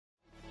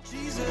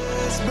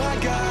my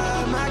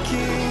God, my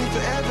King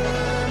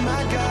forever.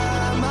 My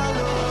God, my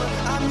Lord,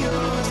 I'm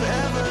yours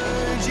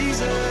forever.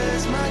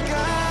 Jesus, my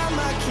God,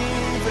 my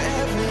King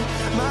forever.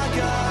 My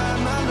God,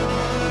 my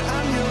Lord,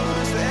 I'm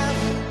yours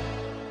forever.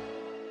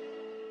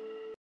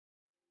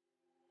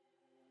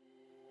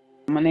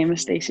 My name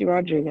is Stacy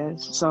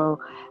Rodriguez. So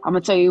I'm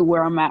gonna tell you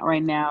where I'm at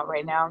right now.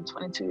 Right now, I'm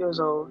 22 years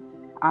old.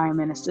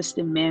 I'm an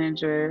assistant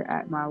manager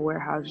at my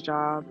warehouse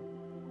job,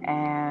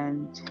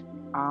 and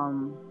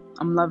I'm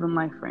loving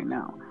life right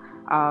now.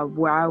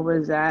 Where I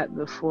was at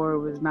before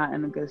was not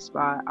in a good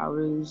spot. I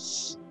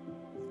was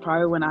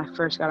probably when I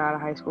first got out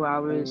of high school, I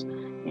was,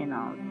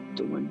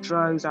 doing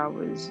drugs. I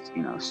was,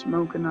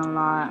 smoking a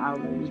lot. I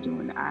was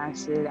doing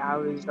acid. I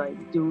was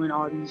like doing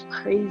all these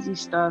crazy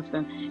stuff,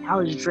 and I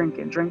was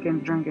drinking. It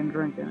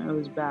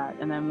was bad.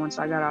 And then once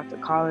I got out to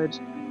college,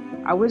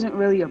 I wasn't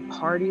really a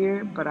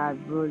partier, but I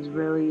was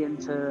really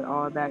into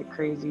all that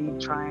crazy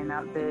trying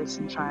out this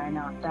and trying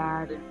out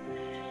that, and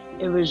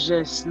it was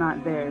just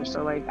not there.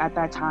 So like at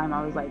that time,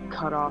 I was like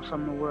cut off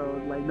from the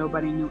world. Like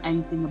nobody knew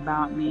anything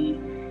about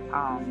me.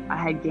 I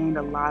had gained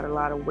a lot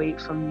of weight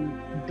from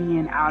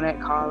being out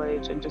at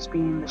college and just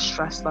being the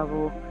stress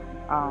level.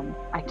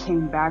 I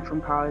came back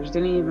from college,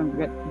 didn't even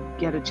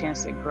get a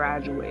chance to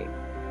graduate.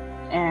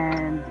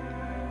 And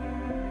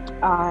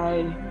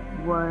I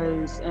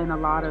was in a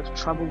lot of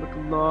trouble with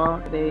the law.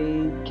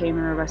 They came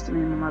and arrested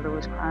me, and my mother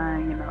was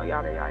crying,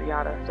 yada, yada,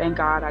 yada. Thank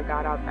God I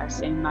got out that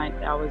same night.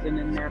 I wasn't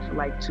in there for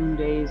like 2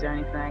 days or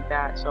anything like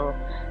that. So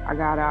I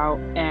got out,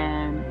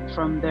 and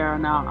from there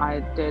on out, I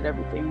did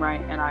everything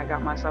right, and I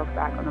got myself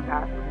back on the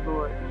path of the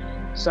Lord.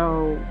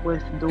 So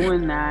with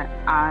doing that,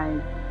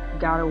 I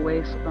got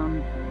away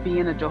from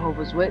being a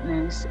Jehovah's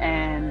Witness,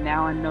 and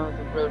now I know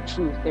the real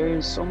truth. There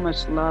is so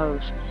much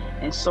love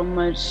and so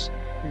much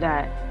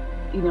that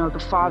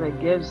the Father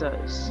gives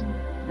us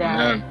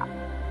that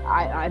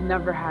I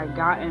never had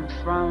gotten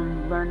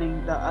from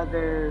learning the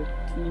other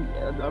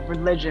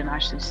religion, I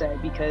should say,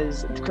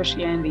 because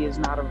Christianity is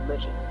not a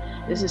religion.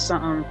 This is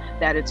something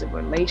that it's a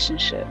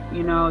relationship.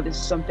 This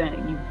is something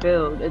that you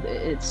build.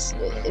 It's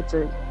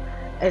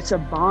a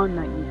bond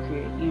that you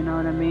create. You know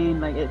what I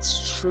mean? Like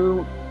it's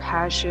true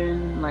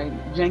passion, like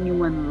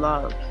genuine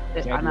love,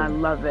 and I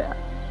love it.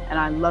 And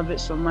I love it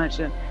so much.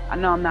 And I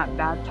know I'm not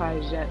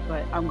baptized yet,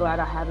 but I'm glad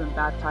I haven't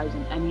baptized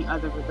in any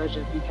other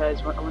religion,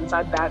 because once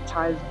I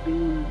baptized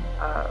being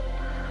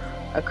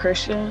a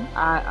Christian,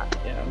 I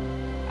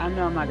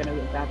know I'm not going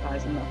to get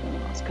baptized in nothing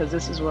else, because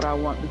this is what I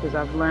want, because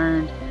I've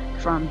learned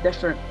from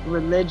different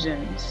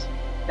religions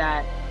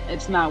that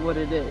it's not what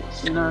it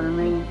is. You know what I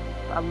mean?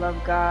 I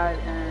love God,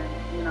 and,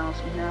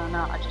 from here on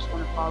out, I just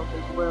want to follow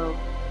His will.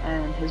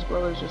 And His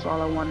will is just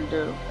all I want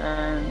to do.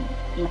 And,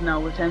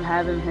 with Him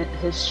having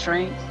His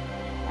strength,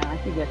 I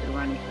can get through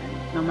anything,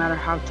 no matter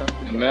how tough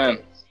it is. Amen.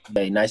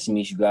 Hey, nice to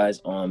meet you guys.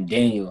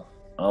 Daniel.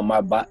 My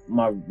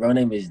real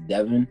name is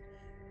Devin.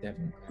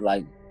 Devin.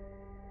 Like,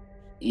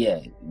 yeah,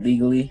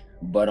 legally.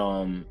 But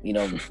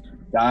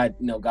God,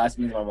 God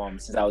speaks to my mom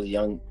since I was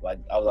young. Like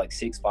I was like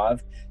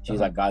 6'5". She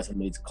was like, God told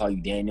me to call you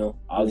Daniel.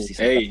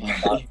 Obviously,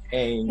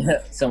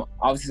 some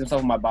stuff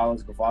with my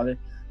biological father,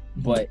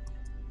 but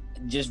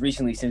just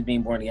recently, since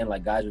being born again,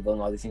 like God's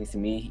revealing all these things to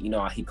me.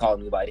 He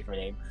called me by a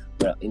different name,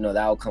 but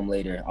that will come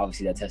later.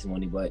 Obviously, that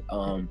testimony. But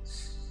all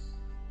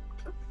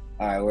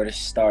right, where to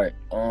start?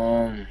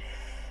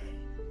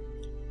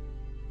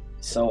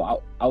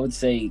 So I would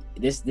say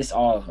this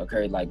all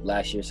occurred like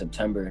last year,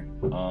 September.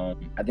 I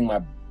think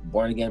my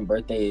born again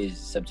birthday is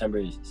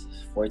September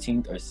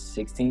 14th or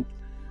 16th.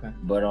 Okay.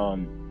 But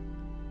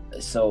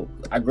so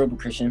I grew up a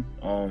Christian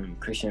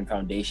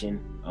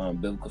foundation,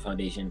 biblical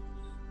foundation.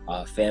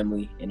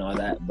 Family and all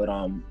that, but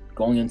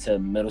going into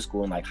middle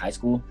school and like high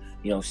school,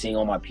 seeing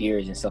all my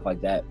peers and stuff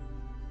like that,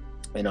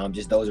 and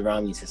just those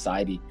around me in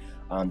society,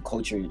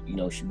 culture,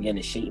 should begin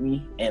to shape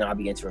me, and I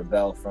began to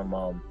rebel from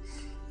my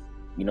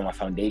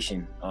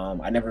foundation.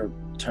 I never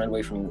turned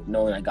away from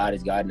knowing that God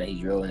is God and that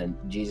He's real and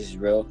Jesus is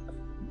real,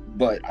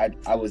 but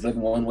I was living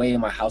one way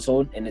in my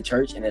household in the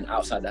church, and then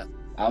outside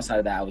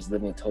of that I was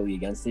living totally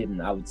against it,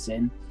 and I would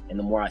sin, and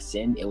the more I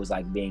sinned, it was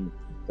like it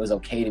was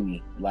okay to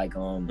me, like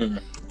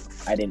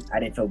I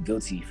didn't feel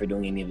guilty for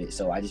doing any of it,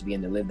 so I just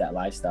began to live that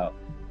lifestyle.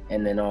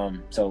 And then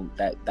so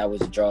that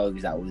was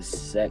drugs, that was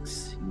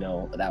sex,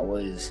 that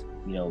was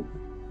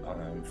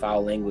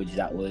foul language,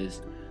 that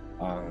was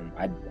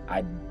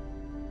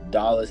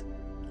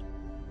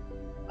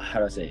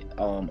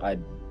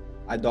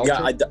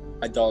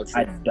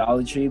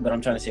idolatry, but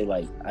I'm trying to say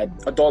like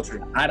adultery,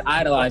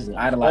 idolizing,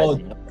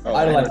 idolizing,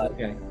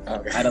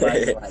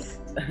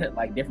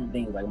 like different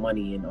things like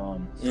money and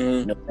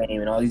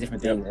fame and all these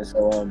different things. And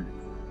so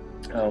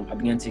I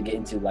began to get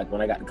into, like,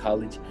 when I got to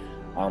college,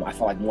 I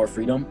felt like more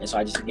freedom, and so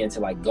I just began to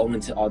like go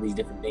into all these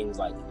different things,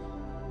 like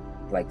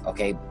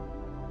okay,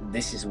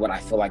 this is what I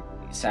feel like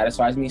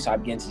satisfies me. So I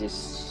began to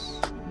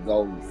just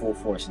go full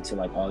force into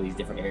like all these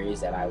different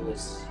areas that I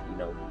was,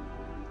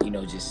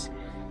 just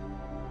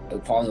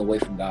falling away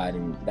from God,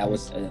 and that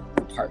was a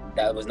part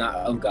that was not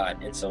of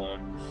God. And so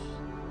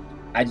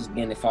I just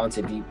began to fall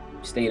into deep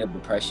state of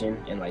depression,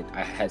 and like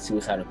I had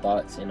suicidal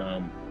thoughts, and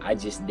I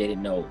just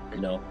didn't know,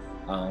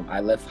 I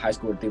left high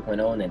school with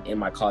 3.0, and then in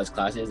my college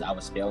classes I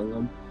was failing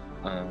them.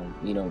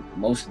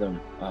 Most of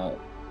them, I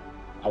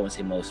wouldn't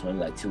say most, maybe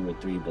like 2 or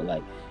 3, but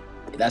like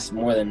that's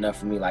more than enough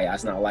for me. Like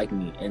that's not like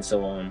me, and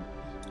so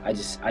I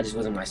just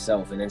wasn't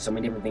myself, and then so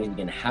many different things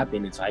began to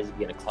happen, and so I just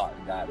began to call out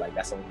to God. Like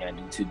that's the only thing I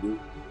knew to do,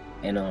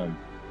 and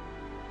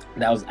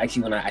that was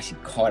actually when I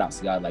actually called out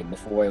to God. Like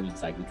before, it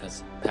was like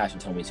because Pastor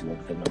told me to, or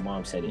because my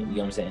mom said it. You know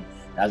what I'm saying?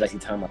 That was actually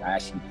the time like I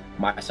actually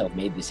myself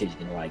made the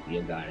decision, like,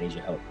 yeah, God, I need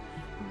your help.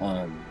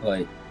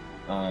 But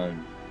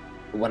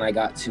when I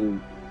got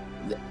to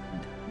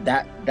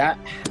that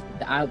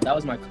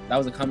was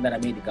a comment that I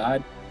made to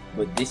God.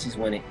 But this is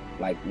when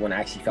when I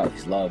actually felt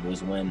His love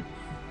was when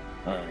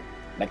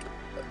like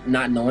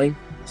not knowing,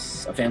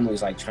 a family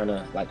was like trying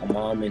to, like a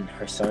mom and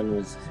her son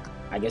was,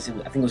 I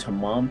think it was her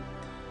mom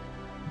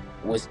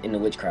was in the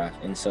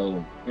witchcraft, and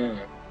so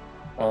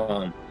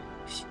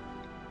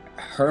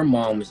her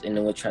mom was in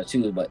the witchcraft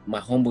too. But my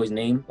homeboy's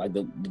name, like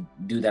the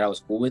dude that I was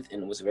cool with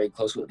and was very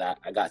close with, that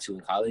I got to in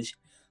college,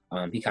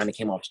 he kind of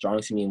came off strong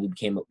to me, and we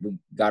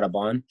got a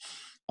bond.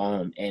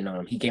 And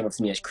he came up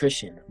to me as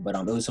Christian, but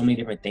there was so many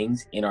different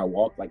things in our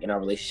walk, like in our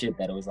relationship,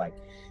 that it was like,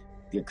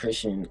 you're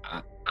Christian,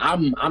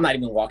 I'm not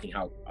even walking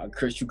how a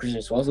true Christian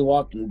is supposed to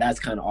walk, and that's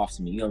kind of off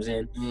to me. You know what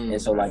I'm saying?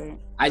 And so like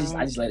I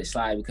just let it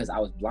slide because I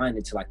was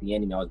blinded to like the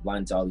enemy. I was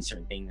blinded to all these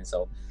certain things, and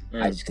so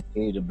I just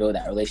continued to build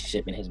that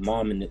relationship. And his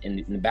mom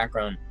in the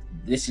background.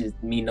 This is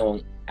me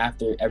knowing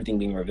after everything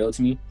being revealed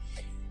to me.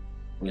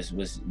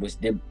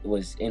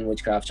 Was in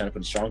witchcraft, trying to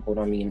put a stronghold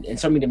on me, and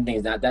so many different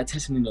things. That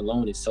testimony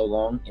alone is so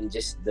long, and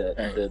just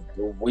the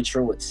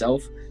ritual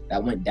itself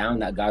that went down,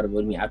 that God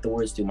revealed me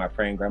afterwards through my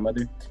praying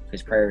grandmother.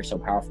 His prayer is so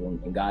powerful,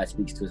 and God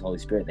speaks to His Holy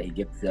Spirit that He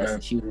gives to us.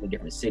 And she was in a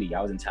different city.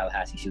 I was in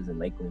Tallahassee, she was in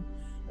Lakeland,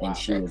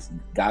 and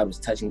God was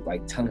touching,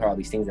 like telling her all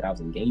these things that I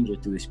was in danger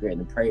through the Spirit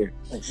and the prayer.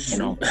 And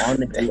on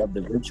the day of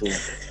the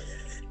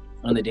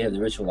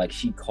ritual, like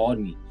she called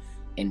me,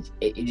 and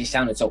it just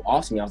sounded so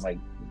awesome. I was like.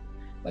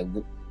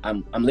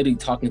 I'm literally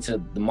talking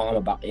to the mom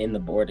about in the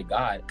word of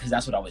God, because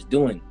that's what I was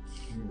doing.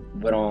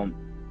 But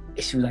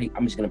she was like,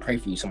 I'm just gonna pray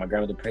for you. So my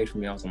grandmother prayed for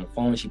me. I was on the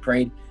phone, she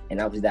prayed, and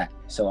that was that.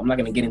 So I'm not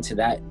gonna get into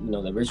that,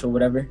 the ritual,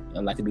 whatever.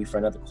 That could be for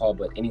another call.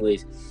 But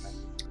anyways,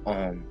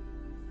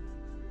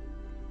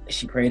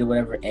 she prayed or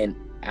whatever, and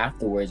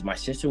afterwards, my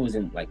sister was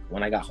in, like,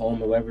 when I got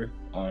home or whatever.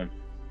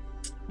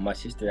 My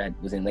sister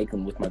was in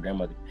Lakeland with my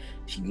grandmother.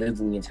 She lived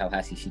with me in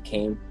Tallahassee. She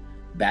came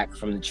back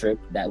from the trip,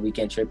 that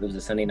weekend trip. It was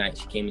a Sunday night.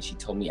 She came and she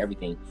told me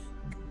everything.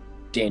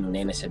 Daniel,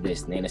 Nana said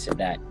this, Nana said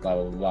that, blah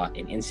blah blah.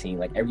 And instantly,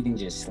 like, everything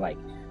just like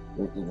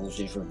it was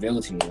just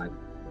revealed to me. Like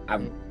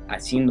I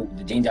seen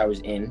the danger I was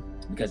in,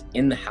 because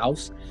in the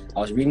house I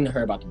was reading to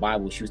her about the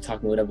Bible. She was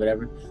talking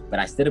whatever, but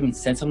I stood up and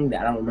said something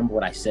that I don't remember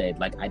what I said.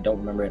 Like, I don't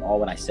remember at all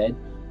what I said,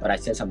 but I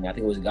said something. I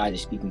think it was God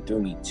just speaking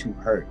through me to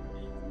her.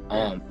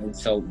 And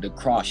so the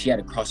cross, she had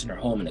a cross in her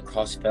home, and the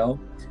cross fell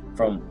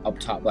from up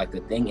top, like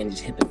the thing, and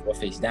just hit the floor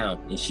face down,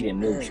 and she didn't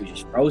move. She was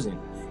just frozen.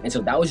 And so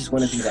that was just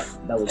one of the things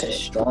that was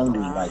just strong to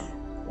me, like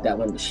that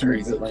when she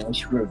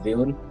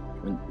revealed,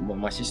 when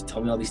my sister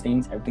told me all these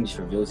things, everything just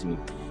revealed to me.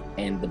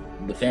 And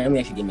the family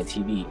actually gave me a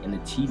TV, and the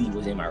TV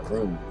was in my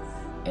room.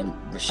 And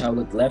Rochelle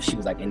looked left, she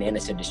was like, and Nana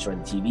said destroy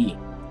the TV.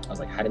 I was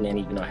like, how did Nana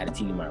even know I had a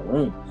TV in my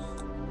room?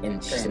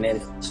 And she said, Nana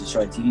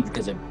destroy the TV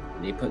because they're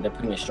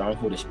putting a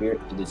stronghold of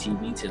spirit through the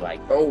TV to, like,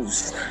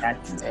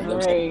 right.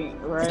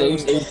 So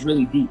it was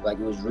really deep. Like,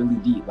 it was really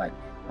deep. Like,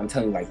 I'm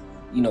telling you, like,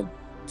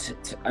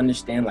 to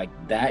understand, like,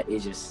 that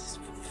is just,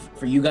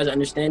 for you guys to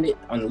understand it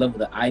on the level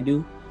that I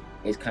do,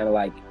 it's kind of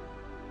like,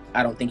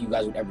 I don't think you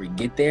guys would ever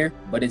get there,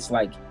 but it's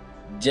like,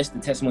 just the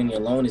testimony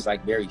alone is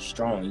like very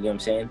strong. You know what I'm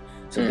saying?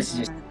 So this is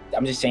just,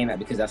 I'm just saying that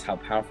because that's how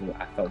powerful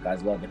I felt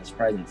God's love and His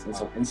presence. And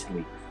so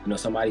instantly,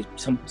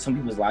 some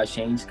people's lives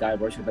changed. God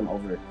works with them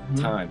over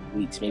time,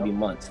 weeks, maybe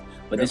months.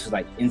 But this was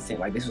like instant.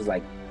 Like, this was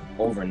like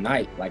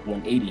overnight, like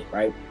 180,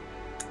 right?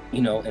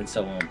 And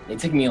so it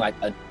took me like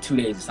 2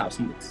 days to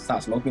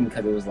stop smoking,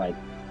 because it was like,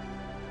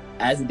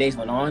 as the days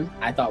went on,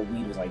 I thought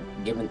weed was like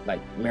given,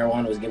 like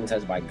marijuana was given to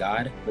us by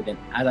God. But then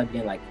as I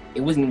began, like,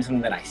 it wasn't even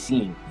something that I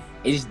seen.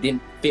 It just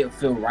didn't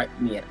feel right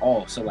for me at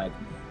all. So like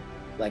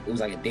it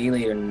was like a day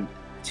later, and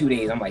 2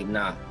 days, I'm like,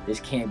 nah, this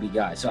can't be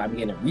God. So I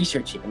began to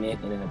research it, and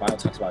then the Bible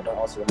talks about don't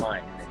alter the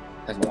mind,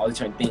 because all these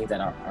certain things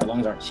that our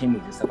lungs aren't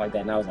chimneys and stuff like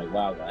that. And I was like,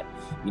 wow, God,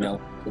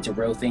 it's a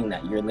real thing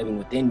that you're living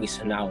within me.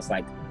 So now it's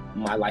like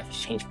my life has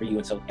changed for you.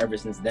 And so ever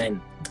since then,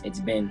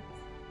 it's been,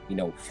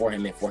 for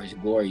Him and for His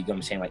glory. You know what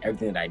I'm saying? Like,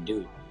 everything that I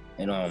do.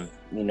 And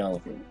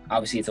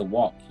obviously it's a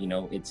walk.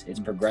 It's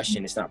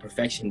progression. It's not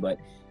perfection, but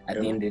at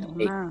the end of the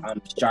day,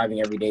 I'm striving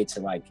every day to,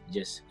 like,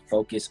 just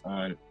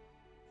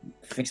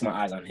fix my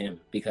eyes on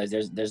Him, because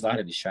there's a lot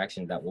of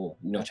distractions that will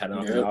try to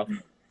knock me off.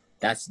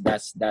 That's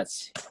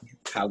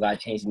how God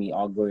changed me.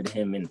 All glory to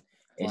Him. And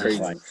it's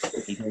just like,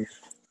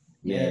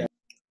 yeah.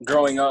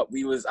 Growing up,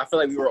 I feel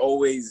like we were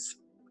always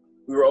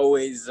we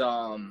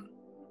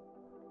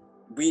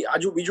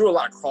drew a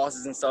lot of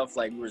crosses and stuff.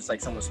 Like, we were just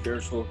like somewhat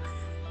spiritual.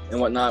 and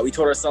whatnot. We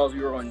told ourselves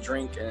we were going to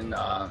drink, and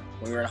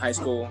when we were in high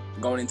school,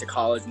 going into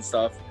college and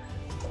stuff.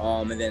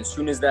 And then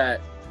soon as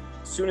that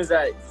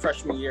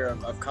freshman year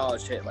of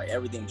college hit, like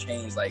everything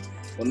changed. Like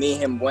when me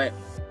and him went,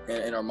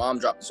 and our mom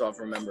dropped us off.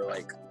 Remember,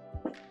 like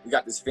we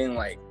got this feeling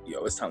like,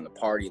 yo, it's time to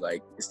party.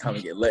 Like it's time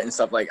to get lit and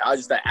stuff. Like I was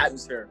just that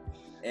atmosphere,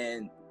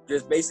 and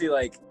just basically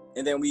like,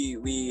 and then we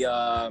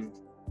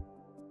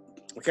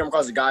came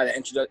across a guy that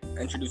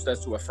introduced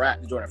us to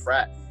join a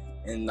frat,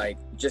 and like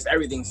just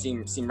everything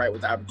seemed right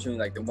with the opportunity,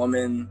 like the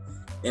woman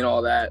and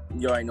all that.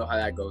 You already know how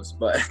that goes,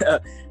 but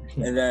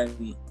and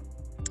then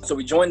so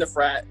we joined the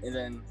frat, and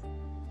then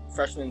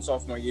freshman and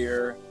sophomore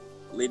year,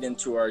 leading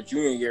into our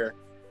junior year,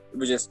 it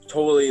was just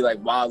totally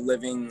like wild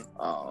living.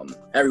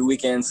 Every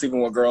weekend,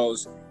 sleeping with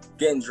girls,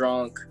 getting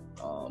drunk,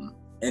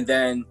 and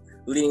then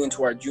leading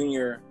into our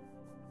junior,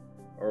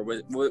 or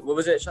what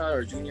was it, Sean,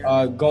 or junior?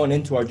 Going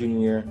into our junior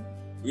year.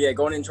 Yeah,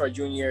 going into our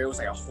junior year, it was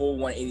like a whole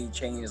 180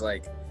 change.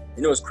 Like,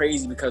 you know, it was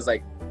crazy because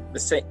like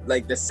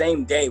the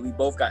same day we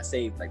both got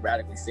saved, like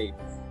radically saved.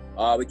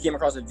 We came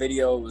across a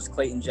video. It was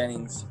Clayton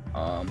Jennings.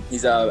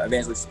 He's a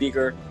evangelist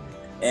speaker,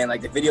 and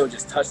like the video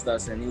just touched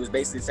us. And he was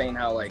basically saying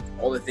how like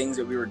all the things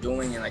that we were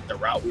doing and like the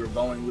route we were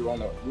going, we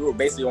were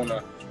basically on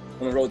the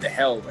road to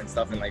hell and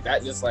stuff. And like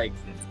that just like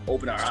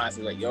opened our eyes.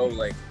 We're like, yo,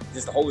 like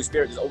just the Holy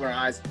Spirit just opened our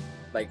eyes,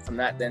 like from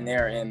that then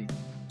there. And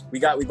we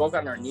both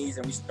got on our knees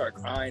and we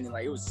started crying, and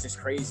like it was just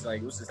crazy.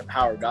 Like it was just the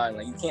power of God, and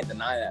like you can't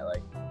deny that.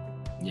 Like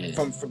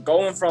from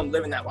going from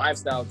living that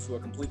lifestyle to a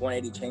complete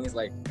 180 change,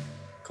 like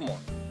come on.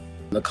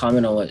 The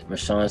comment on what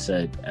Rashawn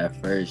said at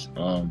first,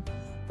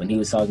 when he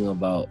was talking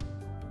about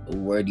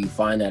where do you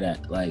find that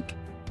at, like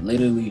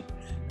literally,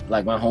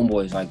 like my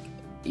homeboys, like,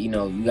 you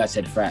know, you guys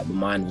said frat, but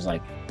mine was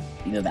like,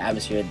 you know, the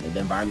atmosphere, the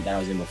environment that I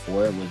was in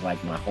before was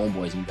like my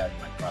homeboys, and you guys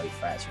were like probably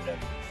frats or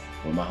whatever.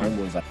 But my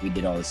homeboys, like we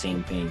did all the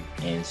same thing,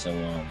 and so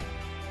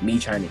me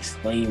trying to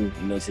explain,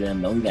 you know, to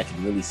them, the only thing I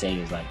could really say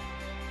is like,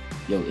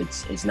 yo,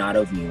 it's not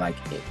of me. Like,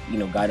 you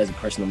know, God does a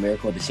personal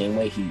miracle the same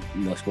way He,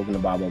 you know, spoke in the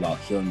Bible about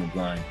healing the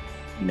blind,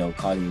 you know,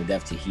 causing the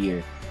deaf to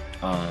hear,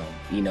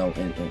 you know,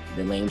 and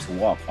the lame to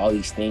walk. All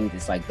these things,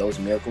 it's like those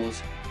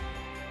miracles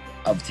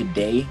of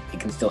today, it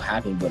can still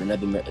happen. But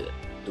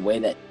the way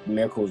that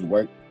miracles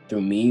work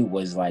through me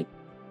was like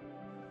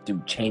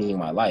through changing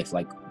my life,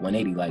 like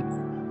 180. Like,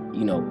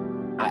 you know,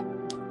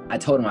 I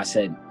told him, I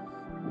said,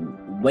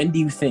 when do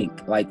you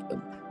think I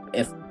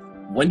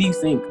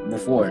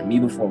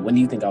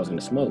was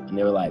gonna smoke? And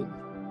they were like,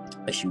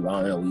 shoot,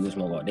 I don't know, we would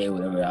smoke all day,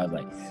 whatever. I was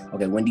like,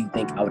 okay, when do you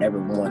think I would ever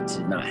want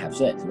to not have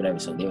sex, whatever?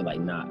 So they were like,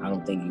 nah, I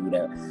don't think you would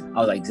ever. I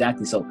was like,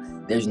 exactly. So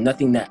there's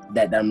nothing that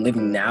I'm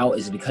living now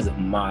is because of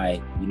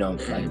my, you know,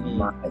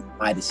 like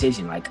my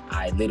decision. Like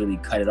I literally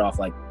cut it off.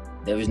 Like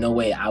there was no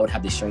way I would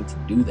have the strength to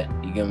do that.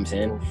 You get what I'm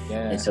saying?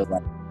 Yeah. And so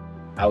like,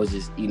 I was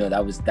just, you know,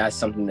 that's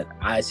something that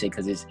I say,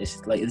 because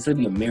it's like, it's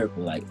literally a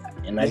miracle. Like,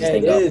 and I just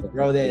think, it is,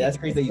 bro. That's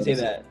crazy that you say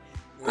that.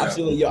 Yeah.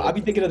 Absolutely, yo. I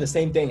be thinking of the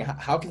same thing.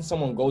 How can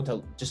someone go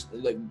to just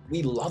like,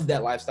 we love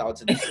that lifestyle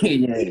to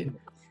yeah.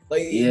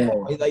 Like, you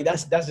know, like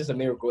that's just a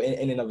miracle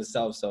in and of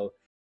itself. So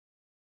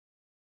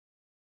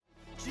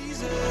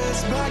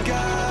Jesus, my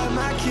God,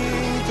 my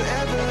King,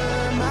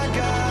 forever, my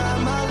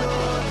God, my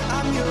Lord,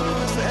 I'm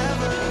yours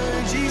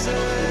forever.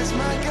 Jesus,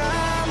 my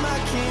God, my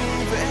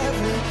King,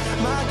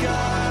 forever, my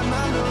God.